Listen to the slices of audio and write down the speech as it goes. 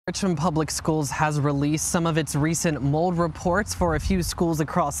Richmond Public Schools has released some of its recent mold reports for a few schools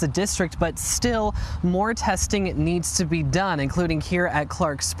across the district, but still more testing needs to be done, including here at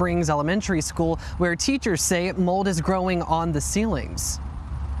Clark Springs Elementary School, where teachers say mold is growing on the ceilings.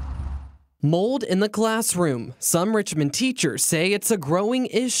 Mold in the classroom. Some Richmond teachers say it's a growing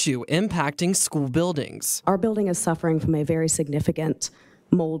issue impacting school buildings. Our building is suffering from a very significant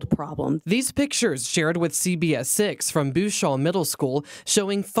mold problem. These pictures shared with CBS 6 from Bouchal Middle School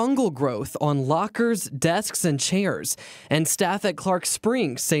showing fungal growth on lockers, desks, and chairs. And staff at Clark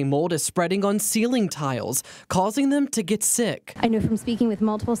Springs say mold is spreading on ceiling tiles, causing them to get sick. I know from speaking with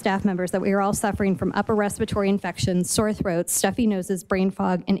multiple staff members that we are all suffering from upper respiratory infections, sore throats, stuffy noses, brain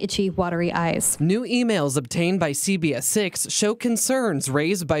fog, and itchy, watery eyes. New emails obtained by CBS 6 show concerns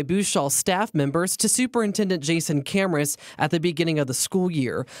raised by Bouchal staff members to Superintendent Jason Camrus at the beginning of the school year.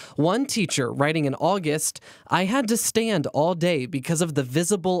 One teacher writing in August, "I had to stand all day because of the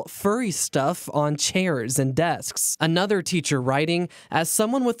visible furry stuff on chairs and desks." Another teacher writing, "As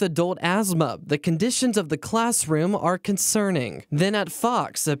someone with adult asthma, the conditions of the classroom are concerning." Then at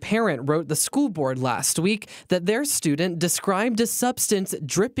Fox, a parent wrote the school board last week that their student described a substance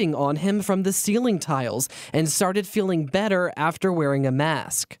dripping on him from the ceiling tiles and started feeling better after wearing a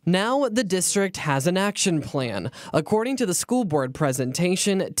mask. Now the district has an action plan. According to the school board presentation,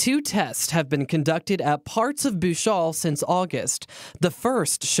 2 tests have been conducted at parts of Bouchal since August. The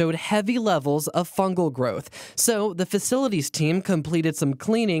first showed heavy levels of fungal growth, so the facilities team completed some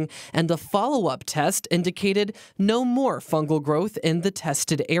cleaning, and the follow-up test indicated no more fungal growth in the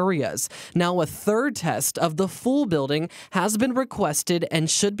tested areas. Now a third test of the full building has been requested and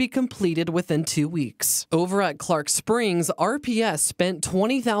should be completed within 2 weeks. Over at Clark Springs, RPS spent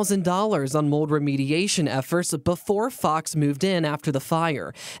 $20,000 on mold remediation efforts before Fox moved in after the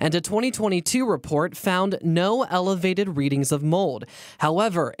fire, and a 2022 report found no elevated readings of mold.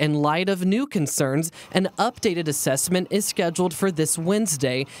 However, in light of new concerns, an updated assessment is scheduled for this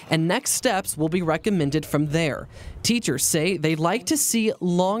Wednesday, and next steps will be recommended from there. Teachers say they'd like to see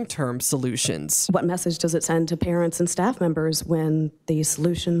long-term solutions. What message does it send to parents and staff members when the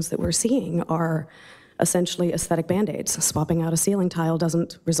solutions that we're seeing are essentially aesthetic band-aids? Swapping out a ceiling tile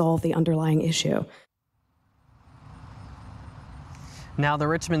doesn't resolve the underlying issue. Now, the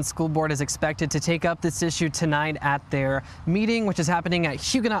Richmond School Board is expected to take up this issue tonight at their meeting, which is happening at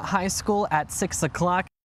Huguenot High School at 6 o'clock.